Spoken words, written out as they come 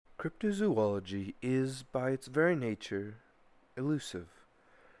Cryptozoology is, by its very nature, elusive.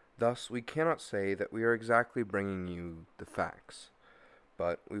 Thus, we cannot say that we are exactly bringing you the facts,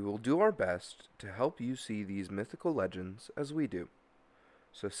 but we will do our best to help you see these mythical legends as we do.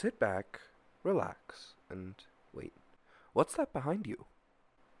 So sit back, relax, and wait. What's that behind you?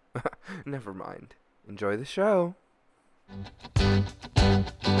 Never mind. Enjoy the show.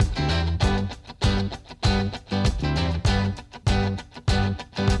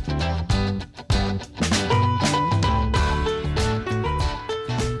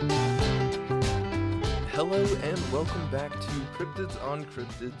 Hello and welcome back to Cryptids on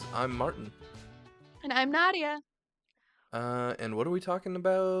Cryptids. I'm Martin. And I'm Nadia. And what are we talking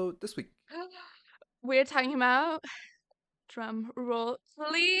about this week? We're talking about, drum roll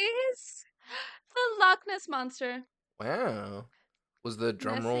please, the Loch Ness Monster. Wow. Was the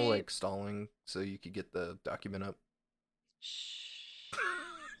drum roll Nessie. like stalling so you could get the document up? Shh.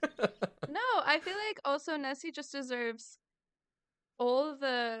 No, I feel like also Nessie just deserves all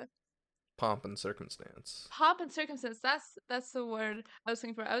the Pomp and circumstance. pomp and circumstance. That's the word I was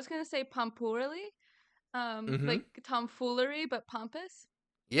looking for. I was gonna say pompourly, Mm-hmm. like tomfoolery, but pompous.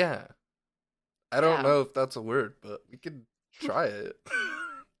 Yeah. I don't Yeah. know if that's a word, but we could try it.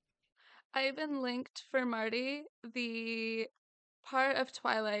 I even linked for Marty the part of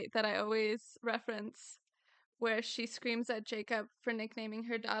Twilight that I always reference where she screams at Jacob for nicknaming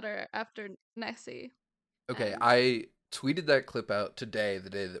her daughter after Nessie. Okay, And I tweeted that clip out today, the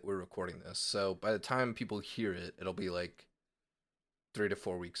day that we're recording this. So by the time people hear it, it'll be like 3 to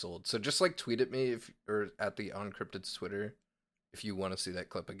 4 weeks old. So just like tweet at me or at the Uncrypted's Twitter if you want to see that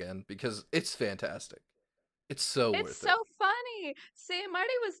clip again because it's fantastic. It's so it's worth so it. funny. See,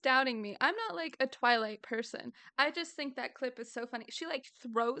 Marty was doubting me. I'm not like a Twilight person. I just think that clip is so funny. She like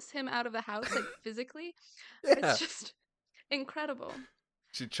throws him out of the house, like physically. It's Yeah. just incredible.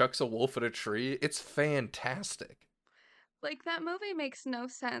 She chucks a wolf at a tree. It's fantastic. Like that movie makes no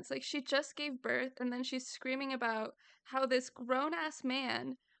sense. Like she just gave birth and then she's screaming about how this grown ass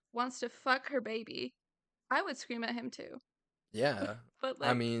man wants to fuck her baby. I would scream at him too. Yeah. But I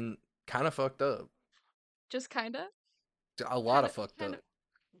like mean, kind of fucked up. just kinda. A lot Kind of of fucked kind up.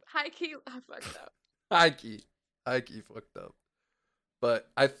 of high key I fucked up. High key. High key fucked up. But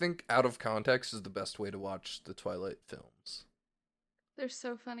I think out of context is the best way to watch the Twilight films. They're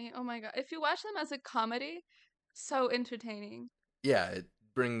so funny. Oh my god. If you watch them as a comedy, so entertaining. Yeah,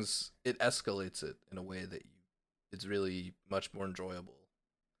 it escalates it in a way that it's really much more enjoyable.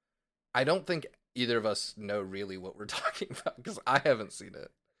 I don't think either of us know really what we're talking about because I haven't seen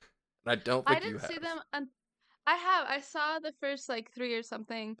it. And I don't I think you didn't see have. them I have. I saw the first like 3 or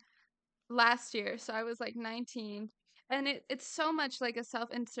something last year, so I was like 19. And it's so much like a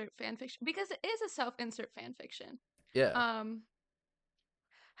self-insert fan fiction because it is a self-insert fan fiction. Yeah. Um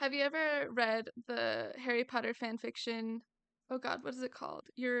have you ever read the Harry Potter fan fiction? Oh god, what is it called?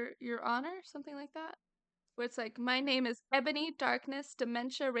 Your Honor, something like that? Where it's like my name is Ebony Darkness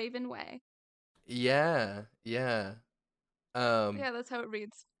Dementia Raven Way. Yeah. Yeah. Um Yeah, that's how it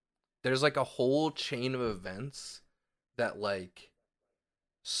reads. there's like a whole chain of events that like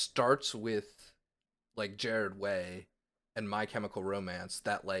starts with like Jared Way and My Chemical Romance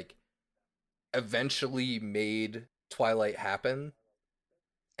that like eventually made Twilight happen.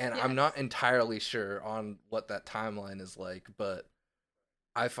 And I'm not Yes. entirely sure on what that timeline is like, but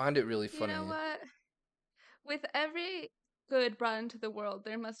I find it really You know funny. what? With every good brought into the world,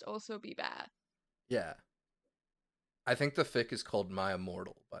 there must also be bad. Yeah. I think the fic is called My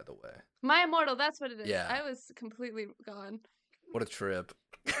Immortal, by the way. My Immortal, that's what it is. Yeah. I was completely gone. What a trip.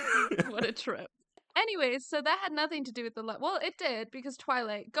 What a trip. Anyways, so that had nothing to do with the well, it did because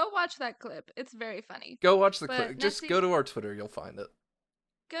Twilight. Go watch that clip. It's very funny. Go watch the But clip. Just go Nessie, to our Twitter, you'll find it.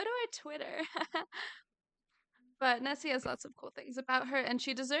 go to our Twitter. But Nessie has lots of cool things about her, and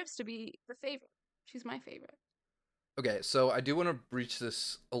she deserves to be the favorite. She's my favorite. Okay, so I do want to breach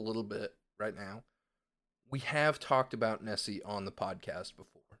this a little bit right now. We have talked about Nessie on the podcast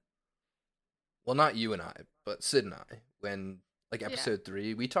before. Well, not you and I, but Sid and I. When, like, Yeah, episode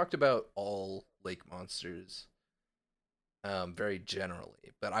 3, we talked about all lake monsters very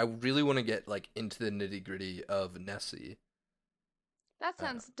generally. But I really want to get, like, into the nitty gritty of Nessie. that Uh,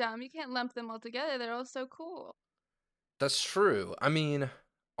 sounds dumb. You can't lump them all together. They're all so cool. that's true. I mean,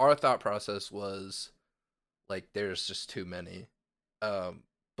 our thought process was, like, there's just too many.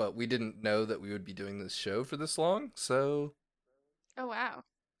 But we didn't know that we would be doing this show for this long, so Oh wow.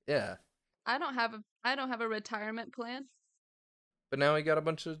 yeah. I don't have a retirement plan. But now we got a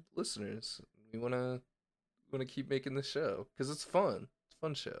bunch of listeners. We wanna keep making this show because it's fun. It's a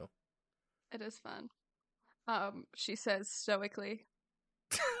fun show. It is fun. She says stoically.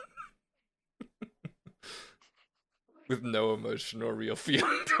 with no emotion or real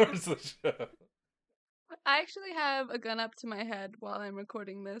feeling towards the show. I actually have a gun up to my head while I'm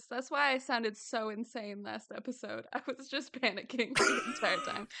recording this. That's why I sounded so insane last episode. I was just panicking the entire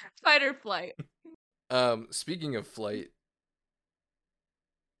time. Fight or flight. Speaking of flight,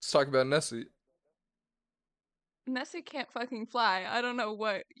 let's talk about Nessie. Nessie can't fucking fly. I don't know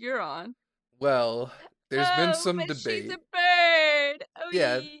what you're on. Well, there's been Oh, some but she's a debate. bird.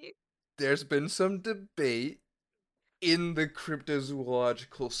 Yeah, Oy. there's been some debate in the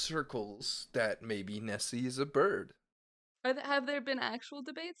cryptozoological circles that maybe Nessie is a bird. Have there been actual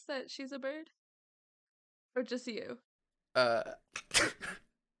debates that she's a bird? Or just you? Uh,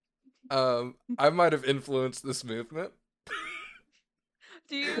 I might have influenced this movement.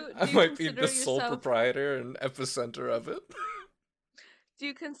 Do you I do you might be consider the sole yourself proprietor and epicenter of it. do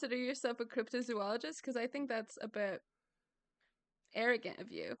you consider yourself a cryptozoologist? Because I think that's a bit arrogant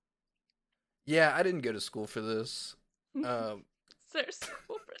of you. Yeah, I didn't go to school for this. Is Um, there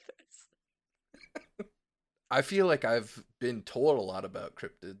school for this? I feel like I've been told a lot about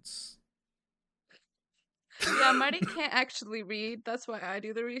cryptids. Yeah, Marty can't actually read. That's why I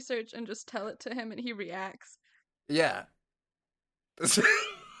do the research and just tell it to him and he reacts. Yeah. This,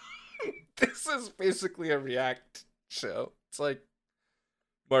 this is basically a react show. It's like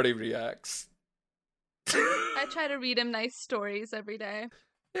Marty reacts. I try to read him nice stories every day.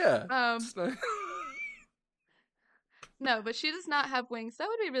 Yeah. Um, It's nice. no, but she does not have wings. That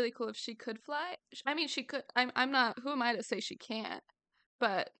would be really cool if she could fly. I mean, she could. I'm not. Who am I to say she can't?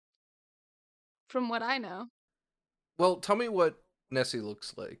 But from what I know, Well, tell me what Nessie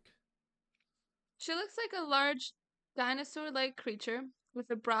looks like. she looks like a large dinosaur-like creature with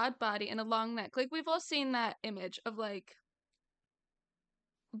a broad body and a long neck. Like we've all seen that image of like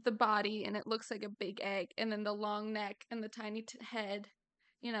the body and it looks like a big egg and then the long neck and the tiny head,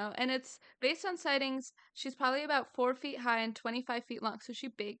 and it's based on sightings. She's probably about 4 feet high and 25 feet long, so she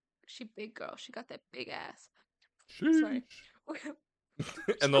big girl. She got that big ass. Sorry. Sheesh.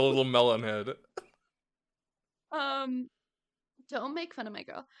 And the little melon head. um don't make fun of my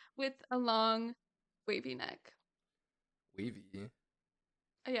girl with a long wavy neck. Wavy.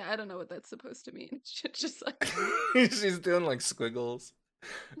 Yeah, I don't know what that's supposed to mean. It's just like She's doing like squiggles.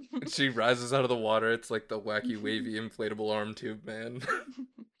 She rises out of the water. It's like the wacky, wavy, inflatable arm tube man.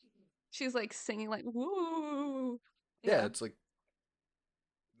 she's like singing like woo. Yeah, Yeah. it's like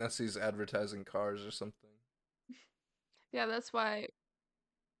Nessie's advertising cars or something. Yeah, that's why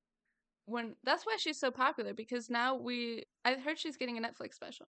she's so popular, because now I heard she's getting a Netflix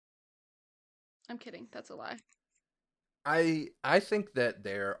special. I'm kidding. That's a lie. I think that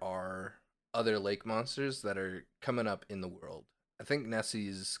there are other lake monsters that are coming up in the world. I think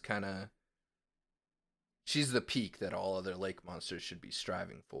Nessie's kind of she's the peak that all other lake monsters should be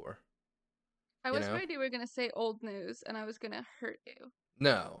striving for. I You was know? worried you were going to say old news and I was going to hurt you.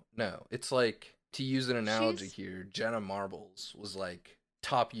 No, no. It's like to use an analogy She's here, Jenna Marbles was like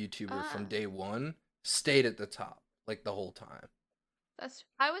top YouTuber from ah, day one, stayed at the top like the whole time. that's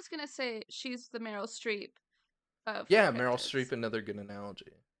I was going to say she's the Meryl Streep of Yeah, Meryl Streep, cryptids. another good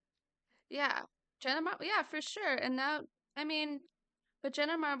analogy. Yeah. Yeah, for sure. And now I mean, but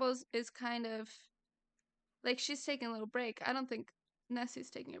Jenna Marbles is kind of like she's taking a little break. I don't think Nessie's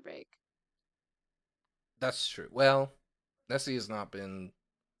taking a break. That's true. Well, Nessie has not been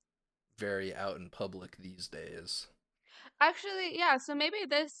very out in public these days. Actually, yeah, so maybe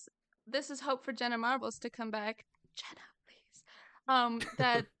this is hope for Jenna Marbles to come back. Jenna, please.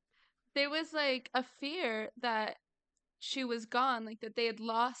 That there was like a fear that she was gone, like that they had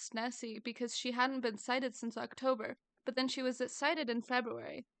lost Nessie because she hadn't been sighted since October. But then she was sighted in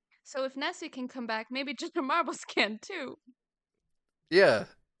February. So if Nessie can come back, maybe Jenna Marbles can too. Yeah,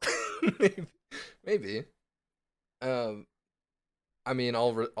 maybe. Maybe. Um, I mean,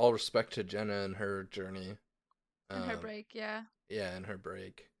 all respect to Jenna and her journey. And her Um, break, yeah. yeah, and her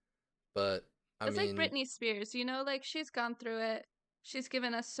break. But I It's like mean, Britney Spears, like she's gone through it. She's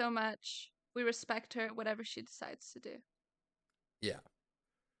given us so much. We respect her, whatever she decides to do. yeah.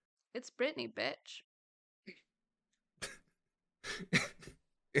 It's Britney, bitch.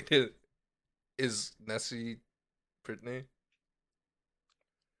 It is Nessie Brittany?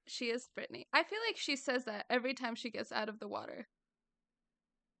 She is Britney. I feel like she says that every time she gets out of the water.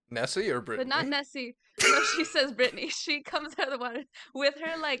 Nessie or But not Brittany? Nessie. No, she says Britney. She comes out of the water with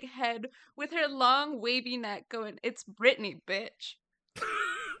her like head, with her long wavy neck going, "It's Britney, bitch."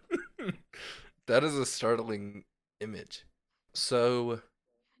 That is a startling image. So,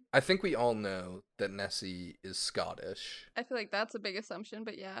 I think we all know that Nessie is Scottish. I feel like that's a big assumption,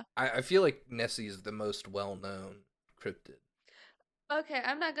 but yeah. I feel like Nessie is the most well known cryptid. Okay,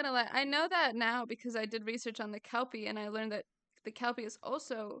 I'm not gonna lie. I know that now because I did research on the Kelpie and I learned that the Kelpie is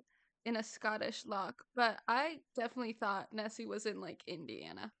also in a Scottish loch, but I definitely thought Nessie was in like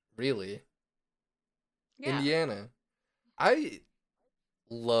Indiana. Really? Yeah. Indiana. I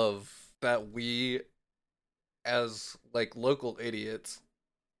love that we, as like local idiots,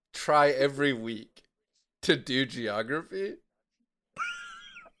 try every week to do geography.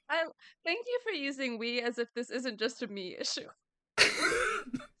 I thank you for using we as if this isn't just a me issue.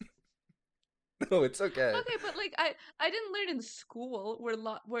 No, it's okay. Okay, but like I didn't learn in school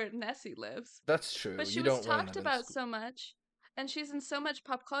where Nessie lives, That's true. but she You was don't learn talked that in about school. so much, and she's in so much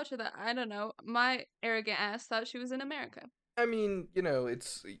pop culture that I don't know. My arrogant ass thought she was in America. I mean,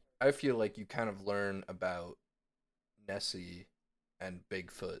 it's. I feel like you kind of learn about Nessie and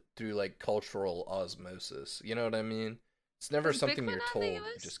Bigfoot through like cultural osmosis. You know what I mean? It's never Is something Bigfoot you're not in the told.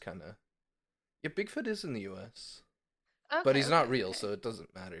 You U.S.? just kind of. Yeah, Bigfoot is in the U.S., but Okay, he's okay, not real, okay. so it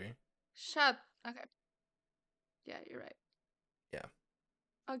doesn't matter. Shut. Okay, yeah, you're right. Yeah,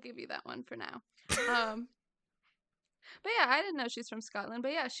 I'll give you that one for now. Um, but yeah, I didn't know she's from Scotland.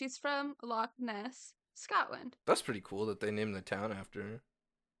 But yeah, she's from Loch Ness, Scotland. that's pretty cool that they named the town after her.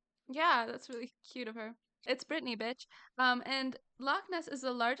 Yeah, that's really cute of her. It's Brittany, bitch. And Loch Ness is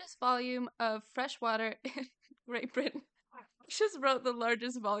the largest volume of fresh water in Great Britain. I just wrote the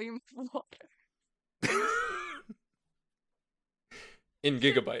largest volume of water In in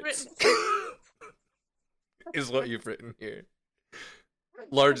gigabytes Britain. is what you've written here.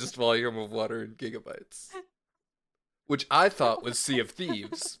 Largest volume of water in gigabytes, which I thought was Sea of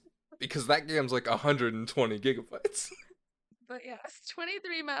Thieves because that game's like 120 gigabytes. But yeah, it's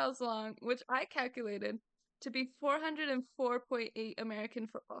 23 miles long, which I calculated to be 404.8 American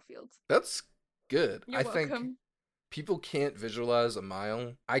football fields. That's good. You're I think welcome. people can't visualize a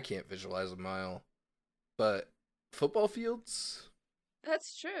mile. I can't visualize a mile, but football fields,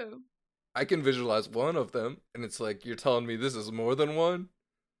 That's true. I can visualize one of them, and it's like you're telling me this is more than one.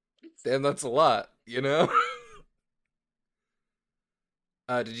 It's, Damn, that's a lot, you know?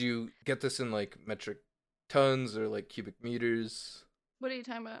 Did you get this in like metric tons or like cubic meters? what are you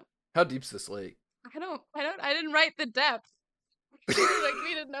talking about? How deep's this lake? I didn't write the depth. Would you like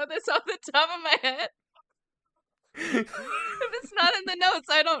me to know this off the top of my head? If it's not in the notes,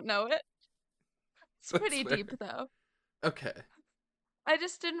 I don't know it. It's That's pretty fair. deep, though. Okay. I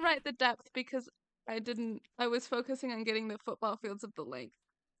just didn't write the depth because I was focusing on getting the football fields of the length.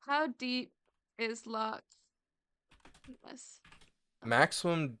 How deep is Loch Ness?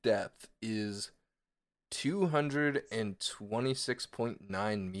 Maximum depth is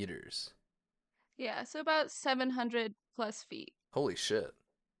 226.9 meters. Yeah, so about 700 plus feet. Holy shit.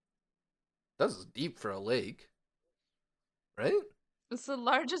 That's deep for a lake, right? It's the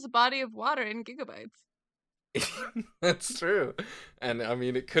largest body of water in gigabytes. That's true. And I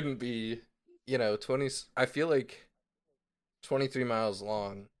mean, it couldn't be, 20. I feel like 23 miles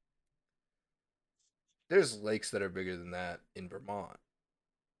long. There's lakes that are bigger than that in Vermont,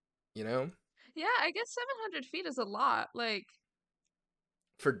 you know? Yeah, I guess 700 feet is a lot. Like,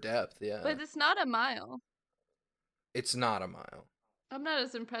 For depth, yeah. but it's not a mile. It's not a mile. I'm not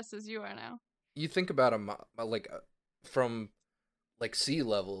as impressed as you are now. You think about a mile, like from like sea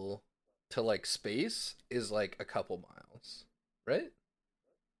level to like space is like a couple miles, right?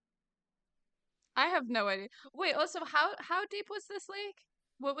 I have no idea. Wait, also, how deep was this lake?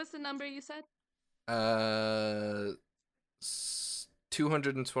 What was the number you said? Uh,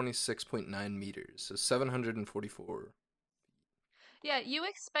 226.9 meters, so 744. Yeah, you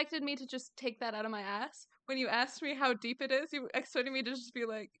expected me to just take that out of my ass when you asked me how deep it is. You expected me to just be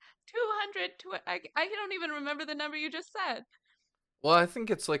like 200. I don't even remember the number you just said. Well, I think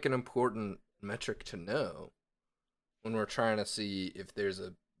it's like an important metric to know when we're trying to see if there's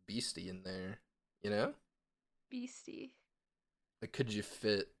a beastie in there, you know? Beastie. Like, could you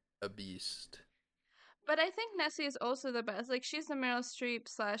fit a beast? But I think Nessie is also the best. Like, she's the Meryl Streep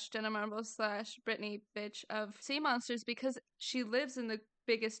slash Jenna Marbles slash Britney bitch of sea monsters because she lives in the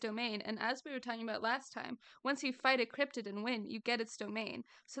biggest domain. And as we were talking about last time, once you fight a cryptid and win, you get its domain.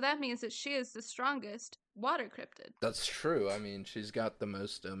 So that means that she is the strongest water cryptid. That's true. I mean, she's got the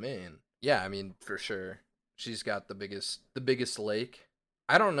most domain. Yeah, I mean, for sure. She's got the biggest lake.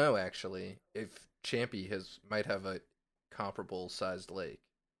 I don't know actually if Champy might have a comparable sized lake.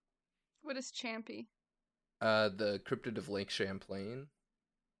 What is Champy? The cryptid of Lake Champlain.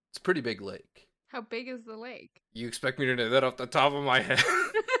 It's a pretty big lake. How big is the lake? You expect me to know that off the top of my head?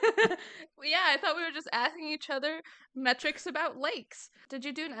 Well, yeah, I thought we were just asking each other metrics about lakes. Did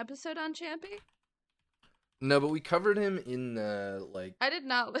you do an episode on Champy? No, but we covered him in the like. I did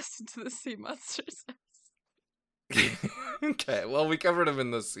not listen to the Sea Monsters. Okay, well, we covered them in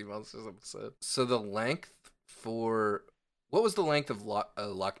the Sea Monsters episode. So the length for what was the length of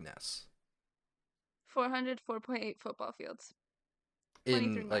Loch Ness 404.8 football fields.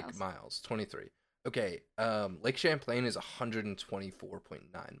 23 in like miles. miles? 23. Okay, Lake Champlain is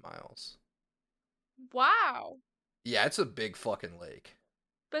 124.9 miles. Wow. Yeah, it's a big fucking lake.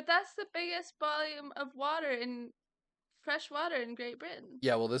 But that's the biggest volume of water in fresh water in Great Britain.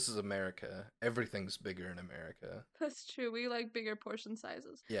 Yeah, well, this is America. Everything's bigger in America. That's true. We like bigger portion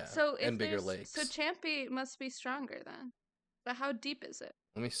sizes. Yeah, So and if bigger there's so lakes. Champy must be stronger then. But how deep is it?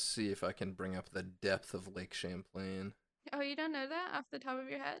 Let me see if I can bring up the depth of Lake Champlain. Oh, you don't know that off the top of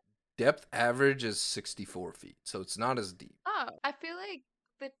your head? Depth average is 64 feet, so it's not as deep. Oh, I feel like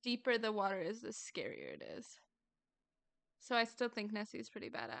the deeper the water is, the scarier it is. So I still think Nessie's pretty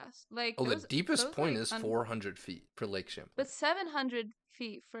badass. Like Oh, the deepest those point like is 400 feet for Lake Champlain. but 700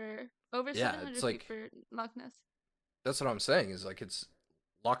 feet for over Yeah, 700 it's feet like for Loch Ness. that's what I'm saying. Is like it's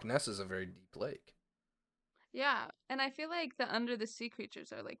Loch Ness is a very deep lake. Yeah, and I feel like the under the sea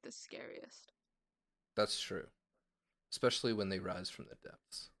creatures are like the scariest. That's true, especially when they rise from the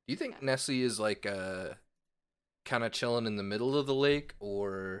depths. Do you think Yeah. Nessie is like kind of chilling in the middle of the lake,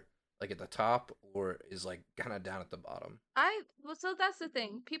 or like at the top, or is like kind of down at the bottom? So that's the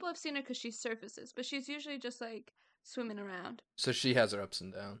thing. People have seen her because she surfaces, but she's usually just like swimming around. So she has her ups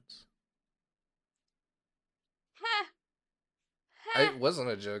and downs. Heh, heh, It wasn't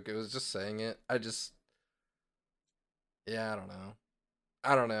a joke. It was just saying it. Yeah, I don't know.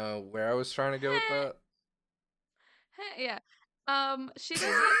 I don't know where I was trying to go with heh, that. heh. Yeah. She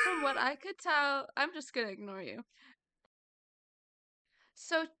doesn't, from what I could tell, I'm just gonna ignore you.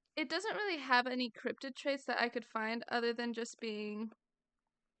 So it doesn't really have any cryptid traits that I could find other than just being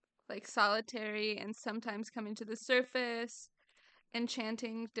like solitary and sometimes coming to the surface,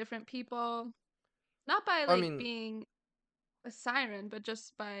 enchanting different people. Not by I like mean, being a siren, but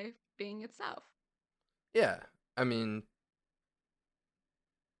just by being itself. yeah. I mean,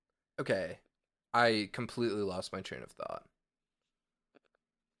 okay. I completely lost my train of thought.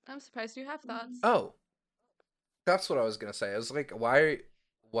 I'm surprised you have thoughts. Oh, that's what I was gonna say. I was like,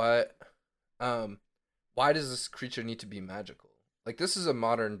 what, um, why does this creature need to be magical? Like, this is a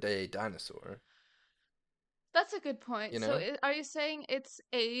modern day dinosaur, That's a good point. you So, know? are you saying its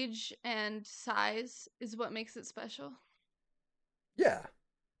age and size is what makes it special? Yeah.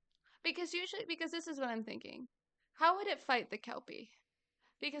 Because this is what I'm thinking. How would it fight the Kelpie?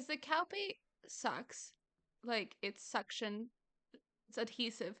 Because the Kelpie sucks. Like, it's suction, it's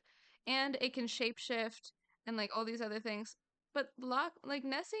adhesive, and it can shapeshift and like all these other things. But like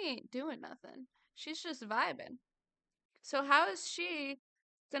Nessie ain't doing nothing. She's just vibing. So, how is she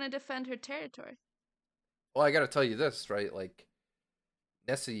gonna defend her territory? Well, I gotta tell you this, right? Like,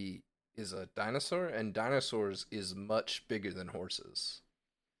 Nessie is a dinosaur, and dinosaurs is much bigger than horses.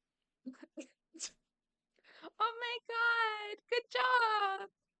 Oh my god! Good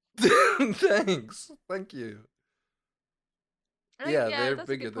job! Thanks. Thank you. Right? Yeah, Yeah, they're that's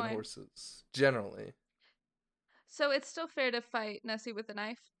a bigger good than point. horses, generally. So it's still fair to fight Nessie with a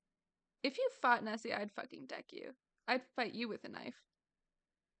knife? If you fought Nessie, I'd fucking deck you. I'd fight you with a knife.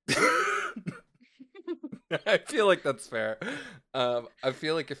 I feel like that's fair. I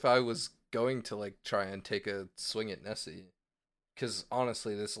feel like if I was going to like try and take a swing at Nessie, because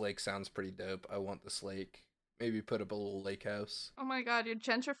honestly, this lake sounds pretty dope. I want this lake. Maybe put up a little lake house. Oh my god, you're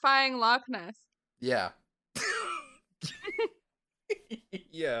gentrifying Loch Ness. Yeah.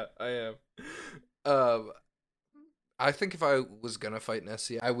 Yeah, I am. Um, I think if I was gonna fight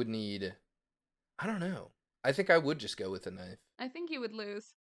Nessie, I would need. I don't know. I think I would just go with a knife. I think you would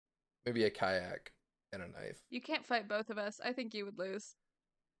lose. Maybe a kayak and a knife. You can't fight both of us. I think you would lose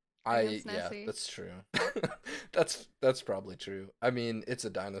against Yeah, Nessie. that's true. That's probably true. I mean, it's a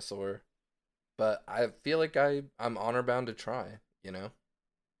dinosaur, but I feel like I'm honor bound to try, you know?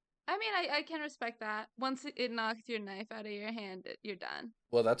 I mean, I can respect that. Once it knocks your knife out of your hand, you're done.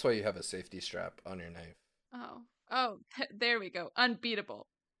 Well, that's why you have a safety strap on your knife. Oh. Oh, there we go. Unbeatable.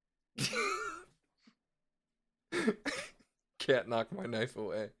 Can't knock my knife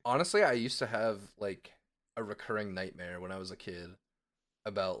away. Honestly, I used to have like a recurring nightmare when I was a kid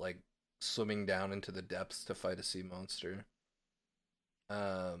about like swimming down into the depths to fight a sea monster.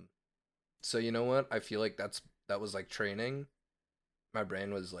 Um so you know what? I feel like that was like training. My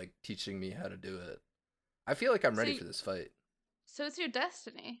brain was like teaching me how to do it. I feel like I'm So, ready for this fight. so it's your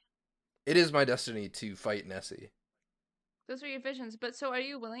destiny. It is my destiny to fight Nessie. Those were your visions. But so are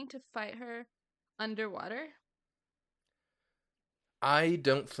you willing to fight her underwater? I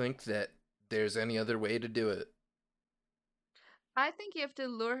don't think that there's any other way to do it. I think you have to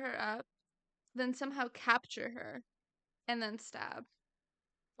lure her up then somehow capture her, and then stab.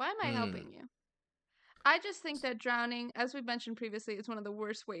 Why am I Hmm. helping you? I just think that drowning, as we mentioned previously, is one of the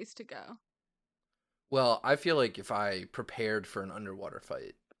worst ways to go. Well, I feel like if I prepared for an underwater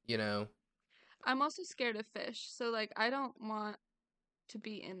fight, you know? I'm also scared of fish, so like I don't want to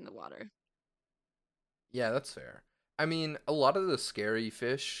be in the water. Yeah, that's fair. I mean, a lot of the scary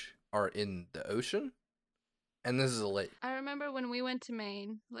fish are in the ocean, and this is a lake. I remember when we went to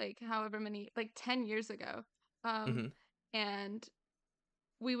Maine, like however many, like 10 years ago, um, Hmm. and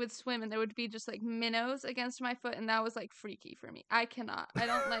we would swim and there would be just like minnows against my foot, and that was like freaky for me. I cannot. I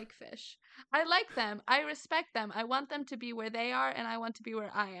don't like fish. I like them. I respect them. I want them to be where they are, and I want to be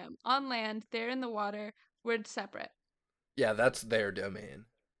where I am. On land, they're in the water. We're separate. Yeah, that's their domain.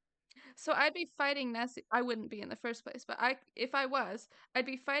 So I'd be fighting Nessie. I wouldn't be in the first place, but I if I was, I'd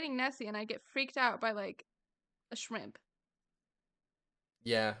be fighting Nessie and I'd get freaked out by like a shrimp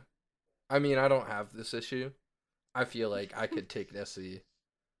Yeah, I mean, I don't have this issue. I feel like I could take Nessie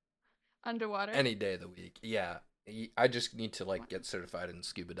underwater. any day of the week. Yeah, I just need to Wow. like get certified in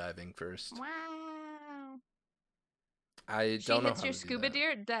scuba diving first. Wow. I She don't know hits how your to do scuba that.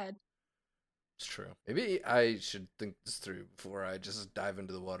 deer, dead. It's true. Maybe I should think this through before I just dive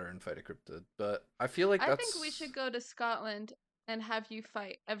into the water and fight a cryptid. But I feel like I think we should that's. go to Scotland and have you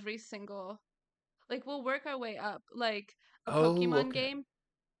fight every single. Like, we'll work our way up, like a Oh, Pokemon okay. game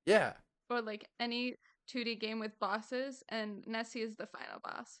Yeah, or like any 2D game with bosses, and Nessie is the final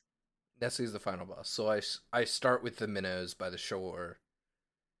boss. Nessie's the final boss. So I start with the minnows by the shore,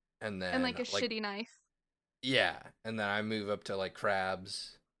 and And then like a like shitty knife. yeah, and then I move up to like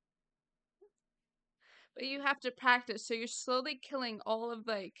crabs. But you have to practice, so you're slowly killing all of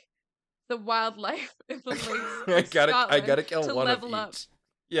like the wildlife in the lakes I of gotta I Scotland gotta kill to one of level up. each.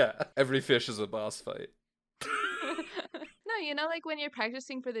 Yeah, every fish is a boss fight. No, you know, like when you're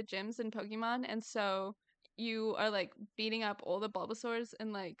practicing for the gyms in Pokemon, and so you are like beating up all the Bulbasaurs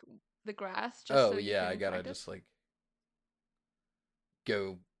in like the grass just Oh so you yeah, I can gotta practice. just like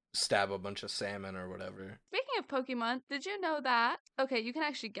go stab a bunch of salmon or whatever. Speaking of Pokemon, did you know that? Okay, you can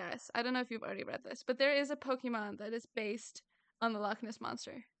actually guess. I don't know if you've already read this, but there is a Pokemon that is based on the Loch Ness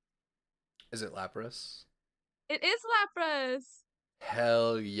Monster. Is it Lapras? It is Lapras!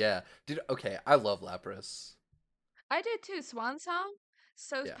 Hell yeah. Dude, okay, I love Lapras. I did too. Swan Song?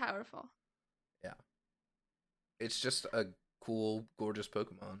 So Yeah, powerful. yeah. It's just a cool, gorgeous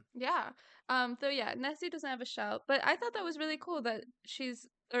Pokemon. Yeah. Though yeah, Nessie doesn't have a shell, but I thought that was really cool that she's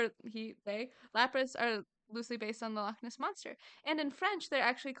or he they Lapras are loosely based on the Loch Ness monster, and in French they're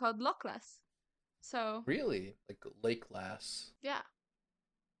actually called Lochlas. So Really? Like Lake Lass. yeah,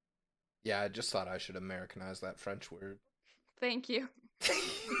 Yeah, I just thought I should Americanize that French word. thank you.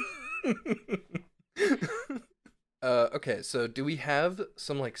 Okay, so do we have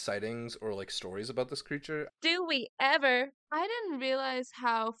some like sightings or like stories about this creature? Do we ever? I didn't realize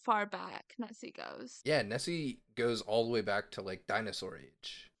how far back Nessie goes. Yeah, Nessie goes all the way back to like dinosaur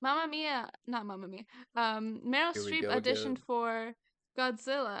age. Mamma Mia, not Mamma Mia. Meryl Here we Streep go again. auditioned for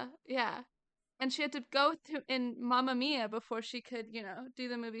Godzilla. Yeah, and she had to go through in Mamma Mia before she could, do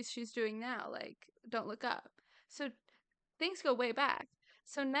the movies she's doing now, like Don't Look Up. So things go way back.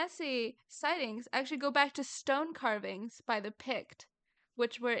 So Nessie sightings actually go back to stone carvings by the Pict,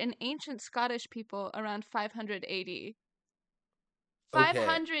 which were an ancient Scottish people around 500 AD. Okay,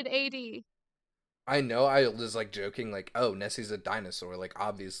 500 AD. I know I was like joking, like, oh, Nessie's a dinosaur. Like,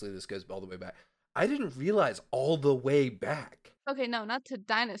 obviously, this goes all the way back. I didn't realize all the way back. Okay, no, not to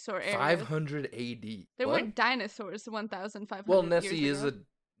dinosaur era. 500 AD. There What? weren't dinosaurs Well, 1,500 years ago.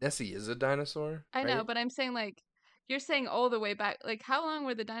 Nessie is a dinosaur, I know, right? but I'm saying like you're saying all the way back. Like how long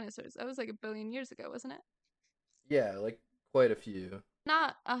were the dinosaurs? That was like a billion years ago, wasn't it? Yeah, like quite a few.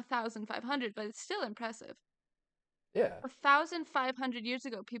 Not 1,500, but it's still impressive. Yeah. 1,500 years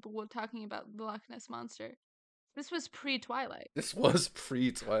ago, people were talking about the Loch Ness monster. This was pre-Twilight. This was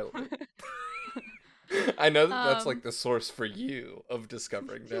pre-Twilight. I know that that's um, like the source for you of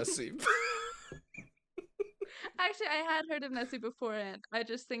discovering Nessie. actually, I had heard of Nessie before, and I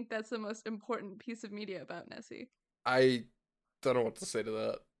just think that's the most important piece of media about Nessie. I don't know what to say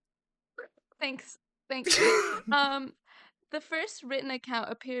to Thanks, thanks. that. Um, the first written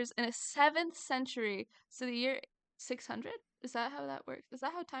account appears in a 7th century, so the year 600. Is that how that works? Is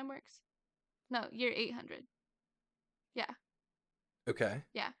that how time works? No, year 800. Yeah, Okay.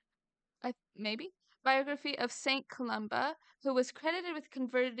 yeah. Maybe biography of Saint Columba, who was credited with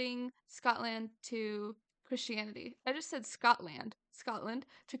converting Scotland to Christianity. I just said Scotland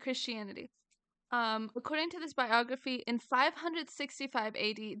to Christianity. According to this biography, in 565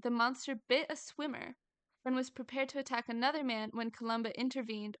 AD, the monster bit a swimmer, and was prepared to attack another man when Columba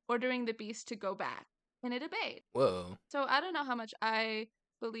intervened, ordering the beast to go back. And it obeyed. Whoa. So I don't know how much I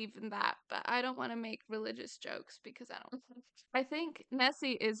believe in that, but I don't want to make religious jokes because I don't. I think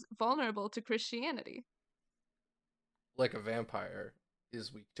Nessie is vulnerable to Christianity. Like a vampire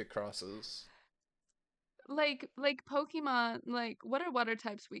is weak to crosses. Like Pokemon, like what are water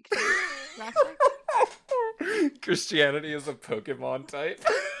types weak to? Grass types? Christianity is a Pokemon type.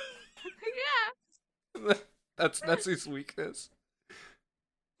 Yeah. That's Nessie's weakness.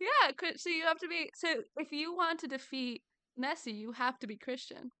 Yeah, so you have to be so if you want to defeat Nessie, you have to be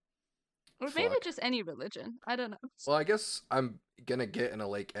Christian. Or maybe Fuck. just any religion. I don't know. Well, I guess I'm gonna get in a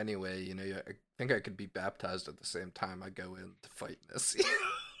lake anyway. You know, I think I could be baptized at the same time I go in to fight Nessie.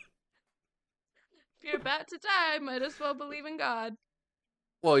 If you're about to die, might as well believe in God.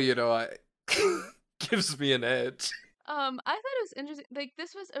 Well, you know, I gives me an edge. I thought it was interesting. Like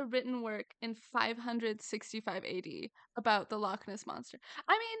this was a written work in 565 AD about the Loch Ness monster.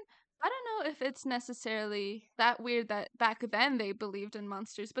 I mean, I don't know if it's necessarily that weird that back then they believed in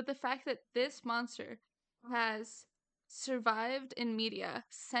monsters, but the fact that this monster has survived in media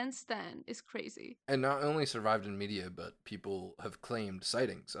since then is crazy. And not only survived in media, but people have claimed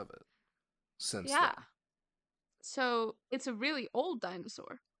sightings of it since Yeah. then. So it's a really old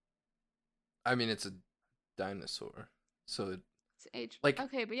dinosaur. I mean, it's a dinosaur, so it, It's age. like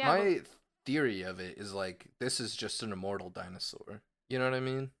Okay, but yeah, well, my theory of it is like this is just an immortal dinosaur. You know what I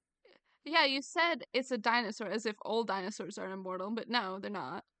mean? yeah, you said it's a dinosaur as if old dinosaurs are immortal, but no, they're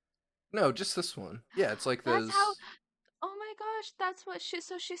not. No, just this one. Yeah, it's like That's how. this. Oh my gosh, that's what she.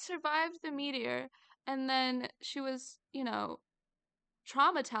 So she survived the meteor, and then she was,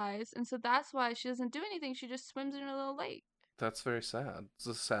 traumatized, and so that's why she doesn't do anything. She just swims in a little lake. That's very sad. It's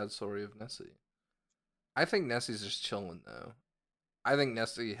a sad story of Nessie. I think Nessie's just chilling though. I think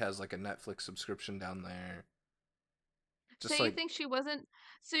Nessie has like a Netflix subscription down there. So Just you like think she wasn't?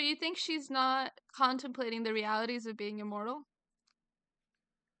 So you think she's not contemplating the realities of being immortal?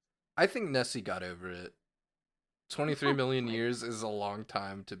 I think Nessie got over it. 23 Oh million my, years is a long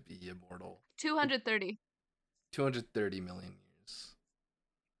time to be immortal. Like 230. 230 million years.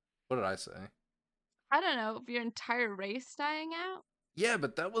 What did I say? I don't know, your entire race dying out? Yeah,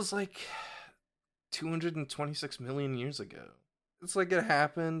 but that was like 226 million years ago. It's like it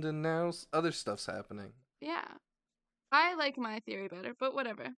happened and now other stuff's happening. Yeah. I like my theory better, but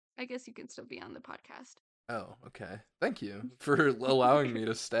whatever. I guess you can still be on the podcast. Oh, okay. Thank you for allowing me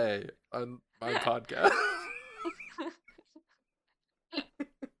to stay on my podcast.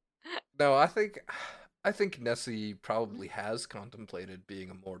 No, I think Nessie probably has contemplated being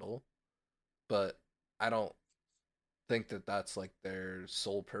immortal, but I don't think that that's like their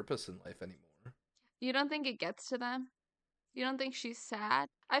sole purpose in life anymore. You don't think it gets to them? You don't think she's sad?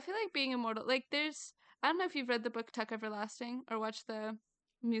 I feel like being immortal, like I don't know if you've read the book Tuck Everlasting or watched the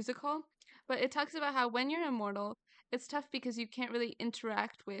musical, but it talks about how when you're immortal, it's tough because you can't really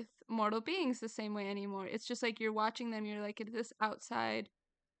interact with mortal beings the same way anymore. It's just like you're watching them, you're like at this outside.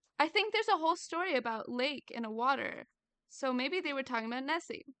 I think there's a whole story about lake and a water. So maybe they were talking about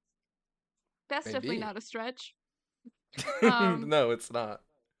Nessie. That's definitely Maybe. not a stretch. Um, No, it's not.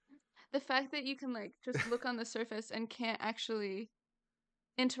 the fact that you can like just look on the surface and can't actually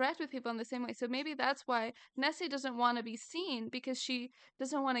interact with people in the same way. So maybe that's why Nessie doesn't want to be seen because she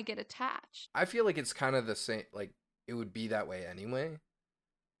doesn't want to get attached. I feel like it's kind of the same. Like it would be that way anyway,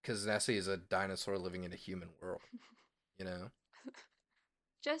 because Nessie is a dinosaur living in a human world. You know.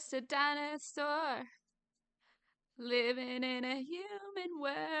 Just a dinosaur living in a human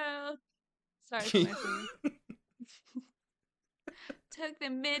world. Sorry for my singing. Took the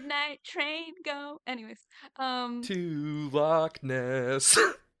midnight train go. Anyways, To Loch Ness.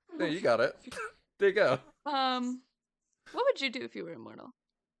 There, you got it. There you go. what would you do if you were immortal?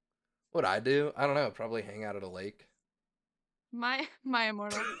 What I do? I don't know. Probably hang out at a lake. My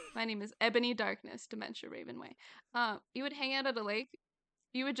immortal. My name is Ebony Darkness, Dementia Ravenway. You would hang out at a lake.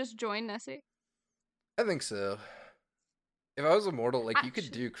 You would just join Nessie. I think so. If I was immortal, like you could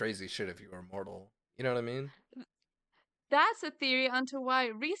Actually, do crazy shit if you were immortal. You know what I mean? that's a theory onto why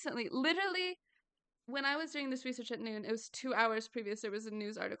recently, literally, when I was doing this research at noon, it was 2 hours previous. There was a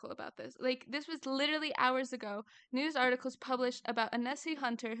news article about this. Like this was literally hours ago. News articles published about a Nessie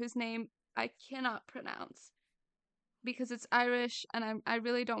hunter whose name I cannot pronounce because it's Irish and I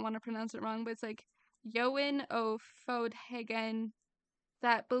really don't want to pronounce it wrong, but it's like Yoan O Fodhagen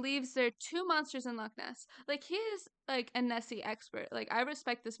that believes there are two monsters in Loch Ness. Like he is like a Nessie expert. Like I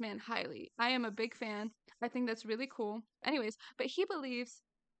respect this man highly. I am a big fan. I think that's really cool. Anyways, but he believes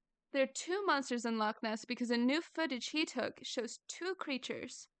there are two monsters in Loch Ness because a new footage he took shows two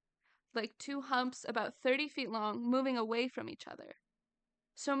creatures like two humps about 30 feet long moving away from each other.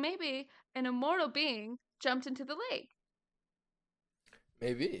 So maybe an immortal being jumped into the lake.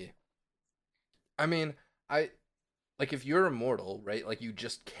 Maybe. I mean, I like if you're immortal, right? Like you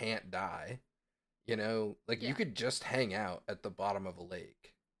just can't die. Like you Yeah. could just hang out at the bottom of a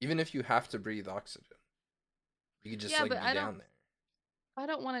lake, even if you have to breathe oxygen. You could just Yeah, like but be down there. I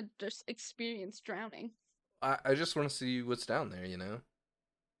don't want to just experience drowning. I just want to see what's down there.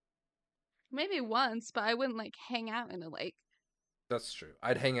 Maybe once, but I wouldn't like hang out in a lake. That's true.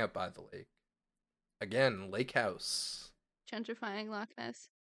 I'd hang out by the lake. Again, lake house. Gentrifying Loch Ness.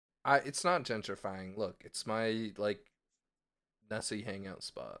 It's not gentrifying. Look, it's my like Nessie hangout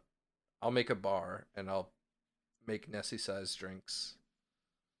spot. I'll make a bar and I'll make Nessie sized drinks.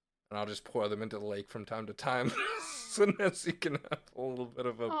 And I'll just pour them into the lake from time to time so Nessie can have a little bit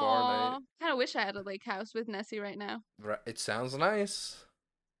of a bar night. Aw. Kind of wish I had a lake house with Nessie right now. Right, it sounds nice,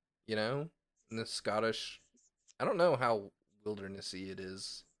 you know? In the Scottish. I don't know how wildernessy it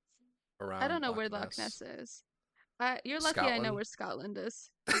is I don't around know Loch where Loch Ness. Ness is. You're lucky I know Scotland. where Scotland is.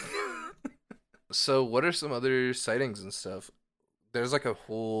 So, what are some other sightings and stuff? There's like a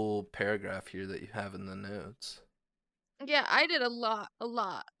whole paragraph here that you have in the notes. Yeah, I did a lot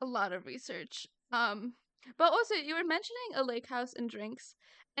of research. But also you were mentioning a lake house and drinks,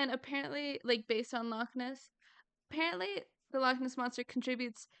 and apparently, like based on Loch Ness, apparently the Loch Ness monster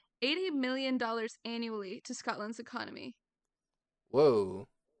contributes $80 million annually to Scotland's economy. Whoa,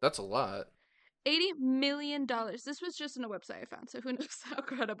 that's a lot. $80 million. This was just in a website I found, so who knows how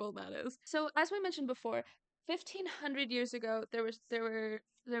credible that is. So as we mentioned before, 1500 years ago there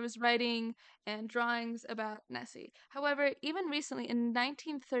was writing and drawings about Nessie. However, even recently in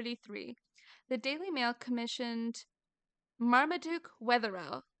 1933, the Daily Mail commissioned Marmaduke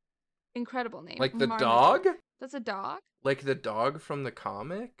Wetherell. Incredible name, Like the dog? Marmaduke. That's a dog? Like the dog from the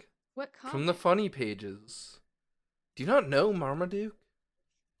comic? What From the comic? funny pages. Do you not know Marmaduke?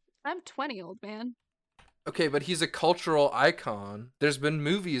 I'm 20, old man. Okay, but he's a cultural icon. There's been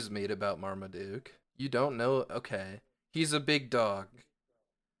movies made about Marmaduke. You don't know? Okay. He's a big dog.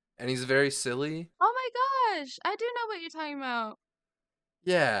 And he's very silly. Oh my gosh, I do know what you're talking about.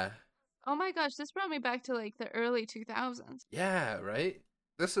 Yeah. Oh my gosh, this brought me back to like the early 2000s. Yeah, right?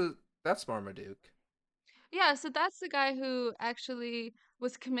 This is that's Marmaduke. Yeah, so that's the guy who actually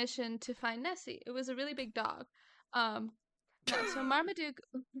was commissioned to find Nessie. It was a really big dog. Um, no, so Marmaduke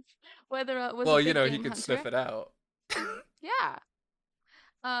Wetherell was a Well, big he game could hunter. sniff it out. Yeah.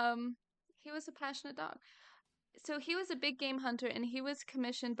 Um, he was a passionate dog. So he was a big game hunter and he was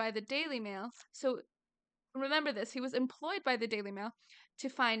commissioned by the Daily Mail. So remember this, he was employed by the Daily Mail to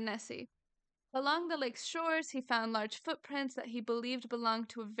find Nessie. Along the lake's shores, he found large footprints that he believed belonged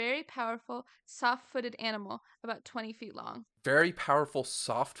to a very powerful, soft footed animal about 20 feet long. Very powerful,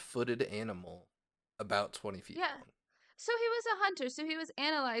 soft-footed animal, about 20 feet Yeah. long. So he was a hunter, so he was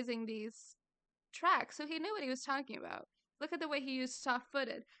analyzing these tracks, so he knew what he was talking about. Look at the way he used soft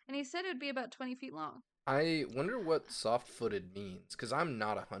footed, and he said it would be about 20 feet long. I wonder what soft-footed means, because I'm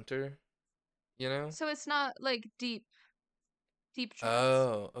not a hunter, you know? So it's not like deep tracks,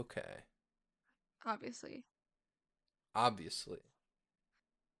 Oh, okay. obviously. Obviously.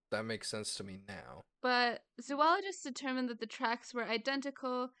 That makes sense to me now. But zoologists determined that the tracks were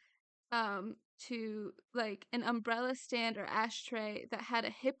identical to like an umbrella stand or ashtray that had a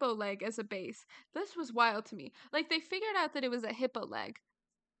hippo leg as a base. This was wild to me. Like they figured out that it was a hippo leg,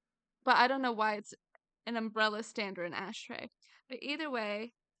 but I don't know why it's an umbrella stand or an ashtray. But either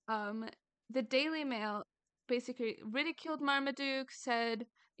way, um, the Daily Mail basically ridiculed Marmaduke, said,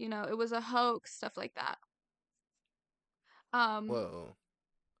 it was a hoax, stuff like that. Um, Whoa.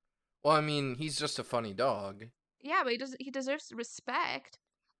 Well, I mean, he's just a funny dog. yeah, but he deserves respect,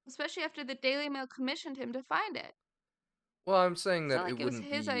 especially after the Daily Mail commissioned him to find it. Well, I'm saying It's not that it like it was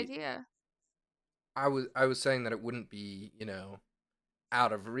wouldn't his be idea. I was saying that it wouldn't be,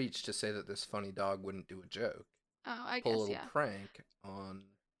 out of reach to say that this funny dog wouldn't do a joke. Oh, I Pull a guess, little yeah. prank on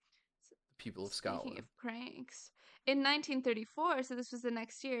the people of Speaking Scotland. of pranks, in 1934, so this was the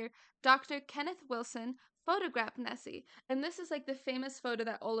next year, Dr. Kenneth Wilson photographed Nessie. And this is like the famous photo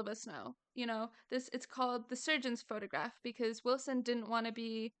that all of us know. It's called the surgeon's photograph because Wilson didn't want to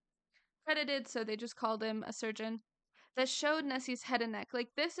be credited, so they just called him a surgeon. That showed Nessie's head and neck. Like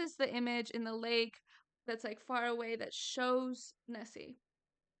this is the image in the lake that's like far away that shows Nessie.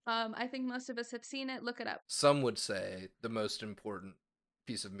 I think most of us have seen it. Look it up Some would say the most important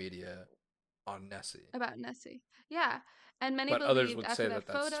piece of media on Nessie, about Nessie. Yeah. And many but others believed would after say that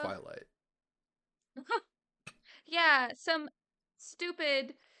that that's photo. Twilight. Yeah, some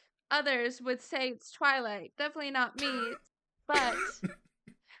stupid others would say it's Twilight. Definitely not me. But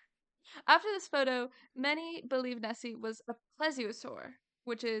After this photo, many believe Nessie was a plesiosaur,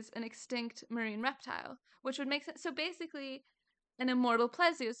 which is an extinct marine reptile, which would make sense. So basically, an immortal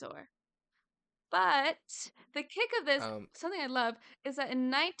plesiosaur. But the kick of this, Um, something I love, is that in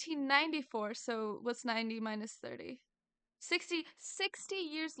 1994, so what's 90 minus 30? 60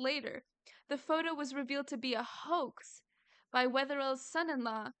 years later, the photo was revealed to be a hoax by Wetherell's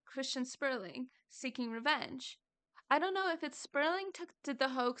son-in-law, Christian Sperling, seeking revenge. I don't know if it's Sperling did the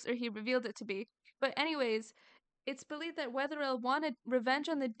hoax or he revealed it to be, but anyways, it's believed that Wetherell wanted revenge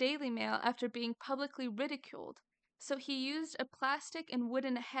on the Daily Mail after being publicly ridiculed. So he used a plastic and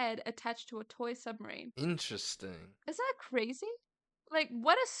wooden head attached to a toy submarine. interesting. Isn't that crazy? Like,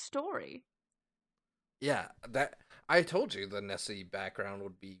 what a story. Yeah, that I told you the Nessie background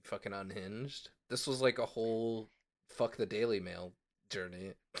would be fucking unhinged. This was like a whole fuck the Daily Mail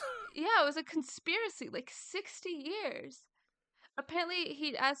journey. Yeah, it was a conspiracy, like 60 years. Apparently,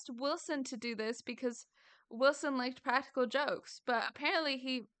 he'd asked Wilson to do this because Wilson liked practical jokes, but apparently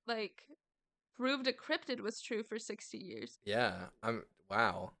he, like, proved a cryptid was true for 60 years. Yeah, I'm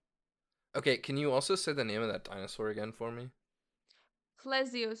wow. Okay, can you also say the name of that dinosaur again for me?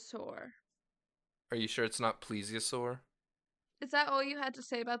 Plesiosaur. Are you sure it's not plesiosaur? Is that all you had to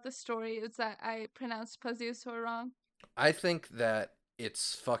say about this story? Is that I pronounced plesiosaur wrong? I think that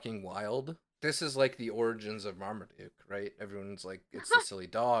it's fucking wild. This is like the origins of Marmaduke, right? Everyone's like, it's the silly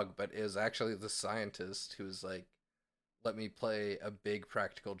dog, but it was actually the scientist who's like, let me play a big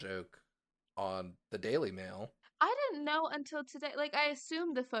practical joke on the Daily Mail. I didn't know until today. Like, I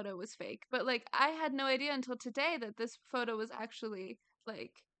assumed the photo was fake, but like, I had no idea until today that this photo was actually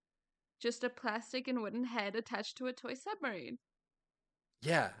like just a plastic and wooden head attached to a toy submarine.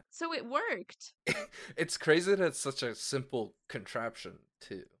 Yeah, So it worked. it's crazy that it's such a simple contraption,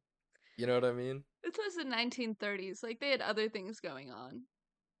 too. You know what I mean? This was the 1930s. Like, they had other things going on.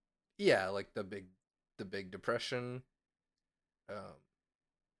 Yeah, like the Big Depression, um,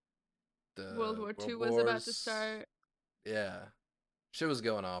 World the War World II was about to Wars. start. Yeah, shit was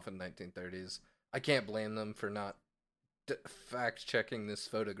going off in 1930s. I can't blame them for not fact checking this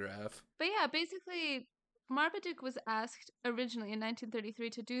photograph. But yeah, basically, Marmaduke was asked originally in 1933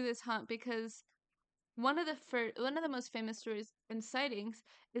 to do this hunt because one of the most famous stories and sightings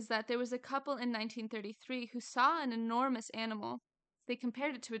is that there was a couple in 1933 who saw an enormous animal. They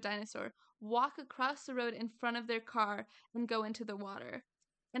compared it to a dinosaur walk across the road in front of their car and go into the water.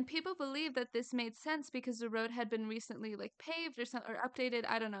 And people believe that this made sense because the road had been recently like paved or something or updated,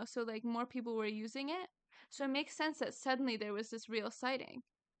 I don't know. So like more people were using it. So it makes sense that suddenly there was this real sighting.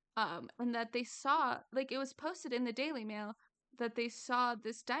 And that they saw like it was posted in the Daily Mail that they saw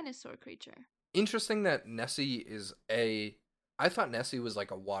this dinosaur creature. Interesting that Nessie is a. I thought Nessie was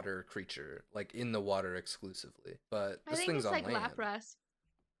like a water creature, like in the water exclusively, but I this think thing's it's on like land. lapras.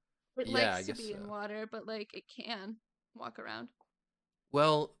 It Yeah, I likes to guess be so. in water, but like it can walk around.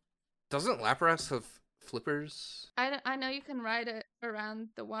 Well, doesn't Lapras have flippers? I know you can ride it around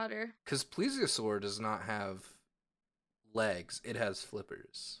the water. Because Plesiosaur does not have legs, it has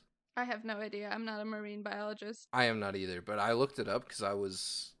flippers. I have no idea. I'm not a marine biologist. I am not either, but I looked it up because I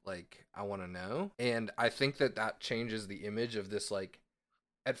was like, I want to know. And I think that that changes the image of this, like,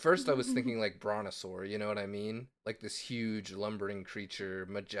 at first I was thinking like Brontosaur, you know what I mean? Like this huge lumbering creature,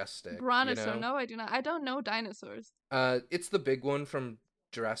 majestic, you Brontosaur. know? No, I do not. I don't know dinosaurs. It's the big one from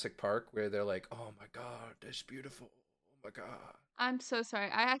Jurassic Park where they're like, oh my god, that's beautiful. Oh my god. I'm so sorry.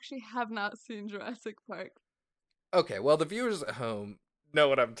 I actually have not seen Jurassic Park. Okay, well, the viewers at home know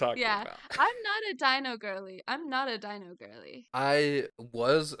what I'm talking Yeah, about. I'm not a dino girly. I'm not a dino girly. I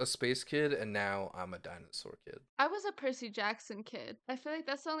was a space kid and now I'm a dinosaur kid. I was a Percy Jackson kid. I feel like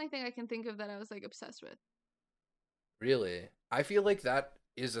that's the only thing I can think of that I was like obsessed with. Really? I feel like that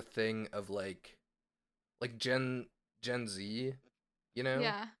is a thing of like Gen Z, you know?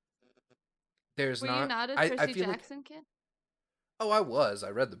 Yeah. There's Were you not not a I Percy feel like Jackson kid? oh, I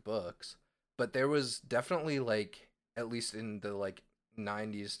read the books, but there was definitely like at least in the like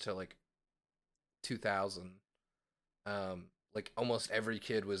 90s to like 2000 like almost every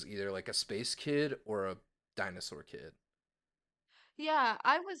kid was either like a space kid or a dinosaur kid. Yeah,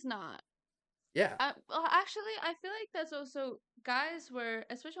 I was not. Yeah. Well, actually, I feel like that's also guys were,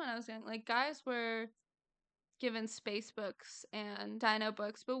 especially when I was young, like guys were given space books and dino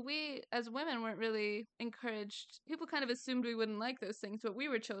books, but we as women weren't really encouraged. People kind of assumed we wouldn't like those things, but we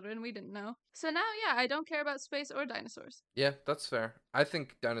were children, we didn't know. So now, yeah, I don't care about space or dinosaurs. Yeah, that's fair. I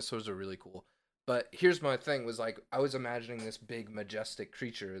think dinosaurs are really cool. But here's my thing was like I was imagining this big majestic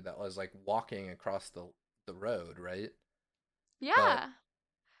creature that was like walking across the road, right? But Yeah,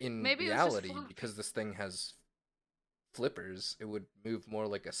 in maybe it was just reality, flopping. because this thing has flippers, it would move more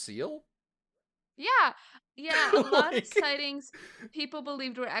like a seal. Yeah, yeah, a lot of Like, sightings people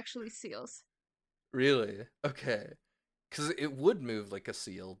believed were actually seals. really? Okay. Because it would move like a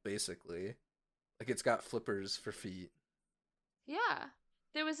seal, basically. Like it's got flippers for feet. Yeah.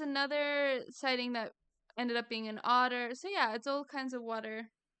 There was another sighting that ended up being an otter. So yeah, it's all kinds of water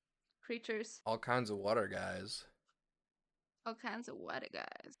creatures. All kinds of water guys. All kinds of water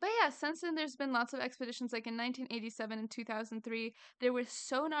guys. But yeah, since then there's been lots of expeditions. Like in 1987 and 2003, there were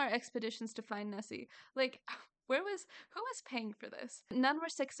sonar expeditions to find Nessie. Like, who was paying for this? None were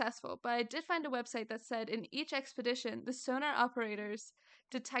successful, but I did find a website that said in each expedition, the sonar operators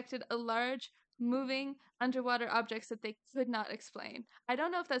detected a large moving underwater objects that they could not explain. I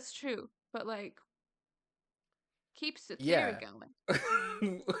don't know if that's true, but like keeps the theory Yeah.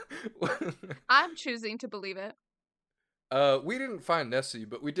 going. I'm choosing to believe it. We didn't find Nessie,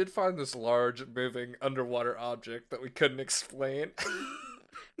 but we did find this large moving underwater object that we couldn't explain.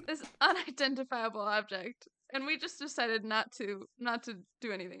 This unidentifiable object, and we just decided not to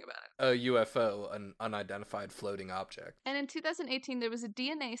do anything about it. A UFO, an unidentified floating object. And in 2018 there was a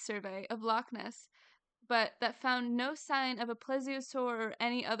DNA survey of Loch Ness, but that found no sign of a plesiosaur or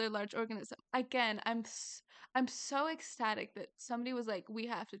any other large organism. Again, I'm so ecstatic that somebody was like, we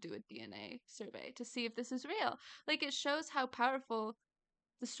have to do a DNA survey to see if this is real. Like, it shows how powerful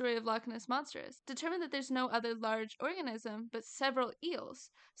the story of Loch Ness Monster is. Determined that there's no other large organism, but several eels.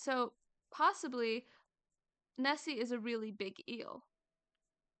 So possibly Nessie is a really big eel.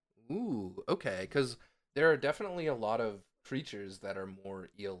 Ooh, okay, because there are definitely a lot of creatures that are more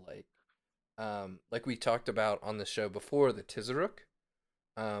eel-like. Like we talked about on the show before, the Tizaruk,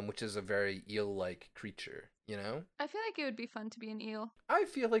 which is a very eel-like creature, you know? I feel like it would be fun to be an eel. I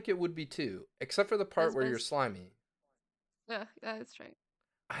feel like it would be too, except for the part Buzz where you're buzz. slimy. Ugh, that's right.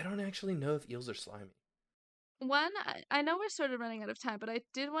 I don't actually know if eels are slimy. One, I know we're sort of running out of time, but I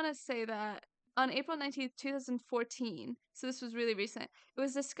did want to say that on April 19th, 2014, so this was really recent, it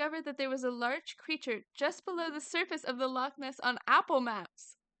was discovered that there was a large creature just below the surface of the Loch Ness on Apple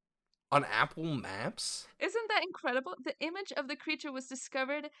Maps. On Apple Maps? Isn't that incredible? The image of the creature was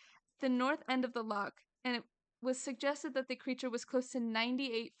discovered at the north end of the loch, and it was suggested that the creature was close to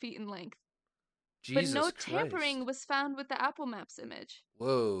 98 feet in length. But no Jesus tampering Christ. was found with the Apple Maps image.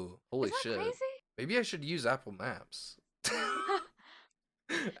 Whoa, holy Isn't that shit. crazy? Maybe I should use Apple Maps.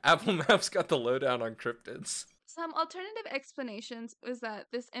 Apple Maps got the lowdown on cryptids. Some alternative explanations was that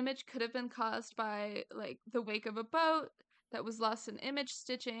this image could have been caused by like the wake of a boat that was lost in image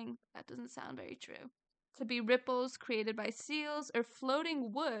stitching. That doesn't sound very true. Could be ripples created by seals or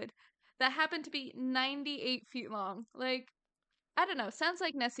floating wood that happened to be 98 feet long. Like, I don't know, sounds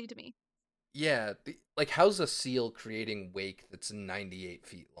like Nessie to me. Yeah, like how's a seal creating wake that's 98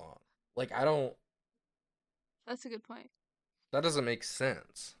 feet long? Like I don't. That's a good point. That doesn't make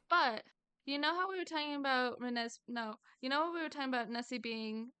sense. But you know how we were talking about Renes? No, you know what we were talking about Nessie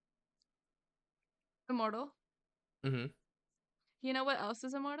being immortal. Mm-hmm. You know what else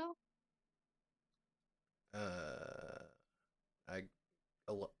is immortal? Uh, I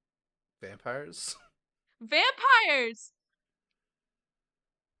a vampires. Vampires.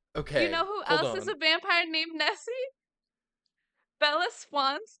 You Okay, know who hold else is on. a vampire named Nessie? Bella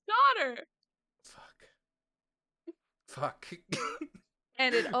Swan's daughter. Fuck. Fuck.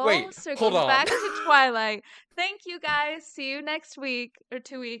 And it all Wait, hold circles on. back to Twilight. Thank you guys. See you next week or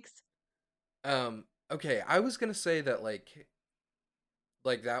 2 weeks. Okay, I was gonna say that like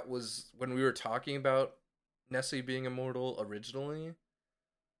that was when we were talking about Nessie being immortal originally.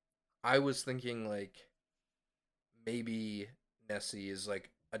 I was thinking like maybe Nessie is like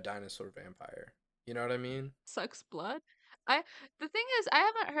a dinosaur vampire. You know what I mean? Sucks blood. I the thing is, I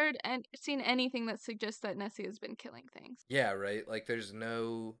haven't heard and seen anything that suggests that Nessie has been killing things. Yeah, right. Like there's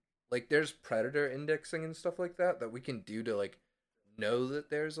no like there's predator indexing and stuff like that we can do to like know that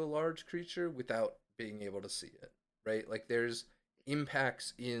there's a large creature without being able to see it. Right? Like there's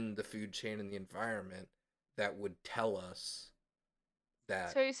impacts in the food chain and the environment that would tell us So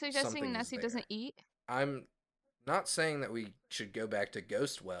that are you suggesting something is Nessie doesn't there. eat? I'm not saying that we should go back to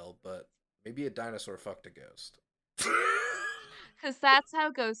Ghost Well, but maybe a dinosaur fucked a ghost. Because that's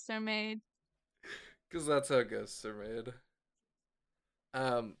how ghosts are made. Because that's how ghosts are made.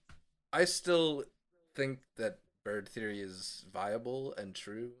 Um, I still think that bird theory is viable and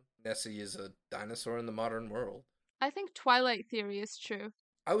true. Nessie is a dinosaur in the modern world. I think Twilight theory is true.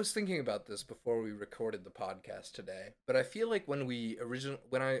 I was thinking about this before we recorded the podcast today, but I feel like when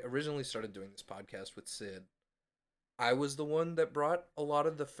I originally started doing this podcast with Sid, I was the one that brought a lot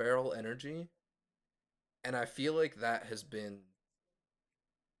of the feral energy, and I feel like that has been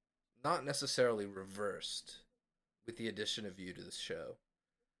not necessarily reversed with the addition of you to this show.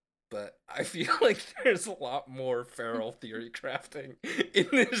 but I feel like there's a lot more feral theory crafting in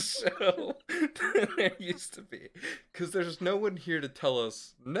this show than there used to be. Because there's no one here to tell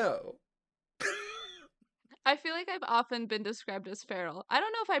us no. I feel like I've often been described as feral. I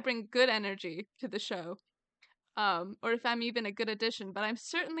don't know if I bring good energy to the show, or if I'm even a good addition, but I'm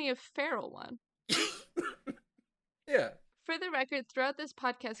certainly a feral one. Yeah. For the record, throughout this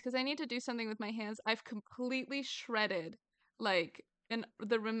podcast, because I need to do something with my hands, I've completely shredded like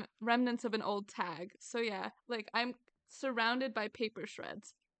the remnants of an old tag. So yeah, like I'm surrounded by paper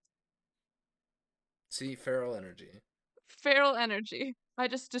shreds. See, feral energy. Feral energy. I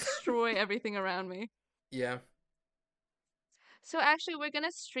just destroy everything around me. Yeah. So actually, we're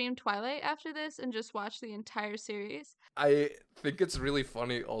gonna stream Twilight after this and just watch the entire series. I think it's really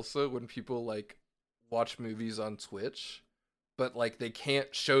funny also when people like watch movies on Twitch, but like they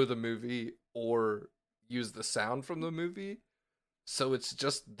can't show the movie or use the sound from the movie. So it's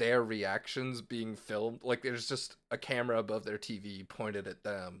just their reactions being filmed. Like there's just a camera above their TV pointed at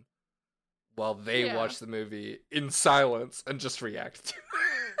them while they Yeah. watch the movie in silence and just react to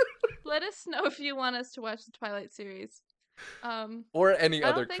it. Let us know if you want us to watch the Twilight series. Or any I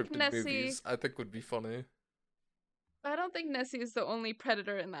other don't think cryptid Nessie. movies, I think would be funny. I don't think Nessie is the only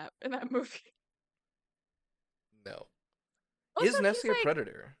predator in that movie. No. Also, Is Nessie a like,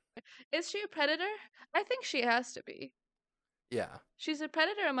 predator? is she a predator? I think she has to be. Yeah. She's a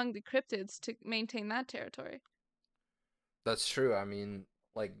predator among the cryptids to maintain that territory. That's true. I mean,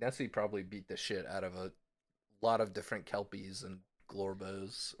 like, Nessie probably beat the shit out of a lot of different Kelpies and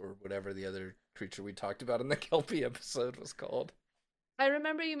Glorbos, or whatever the other creature we talked about in the Kelpie episode was called. I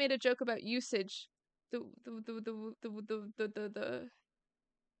remember you made a joke about usage. The.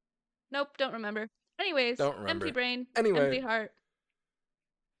 Nope, don't remember. Anyways, Don't remember. empty brain, Anyway. empty heart.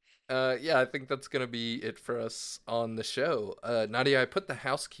 Yeah, I think that's gonna be it for us on the show. Nadia, I put the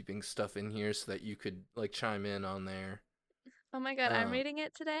housekeeping stuff in here so that you could like chime in on there. Oh my god, I'm reading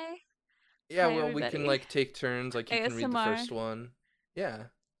it today. Yeah, Hi, well, everybody. we can like take turns. Like you can read the ASMR. first one. Yeah.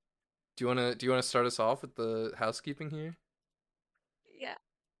 Do you wanna start us off with the housekeeping here?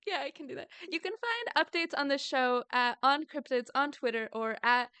 Yeah, I can do that. You can find updates on the show on Cryptids on Twitter or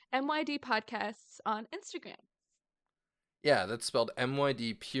at MYD Podcasts on Instagram. Yeah, that's spelled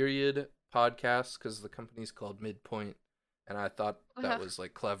MYD period podcast because the company's called Midpoint, and I thought that was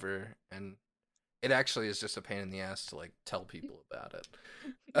like clever, and it actually is just a pain in the ass to like tell people about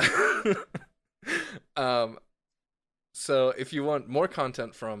it. So if you want more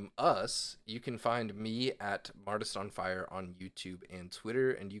content from us, you can find me at Martist on Fire on YouTube and Twitter,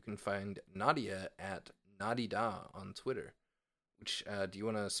 and you can find Nadia at Nadida on Twitter. Which do you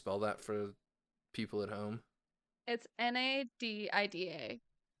want to spell that for people at home? It's NADIDA.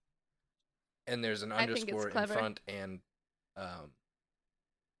 And there's an underscore in front and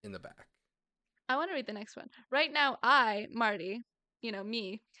in the back. I want to read the next one. Right now, I, Marty,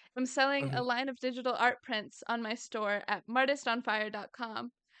 me, I'm selling a line of digital art prints on my store at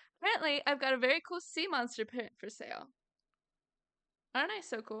martistonfire.com. Apparently, I've got a very cool sea monster print for sale. Aren't I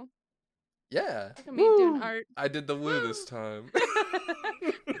so cool? Yeah. Look at me doing art. I did the woo this time.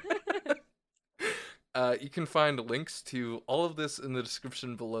 You can find links to all of this in the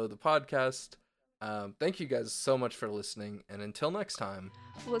description below the podcast. Thank you guys so much for listening, and until next time,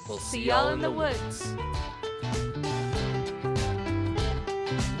 we'll see y'all in the woods.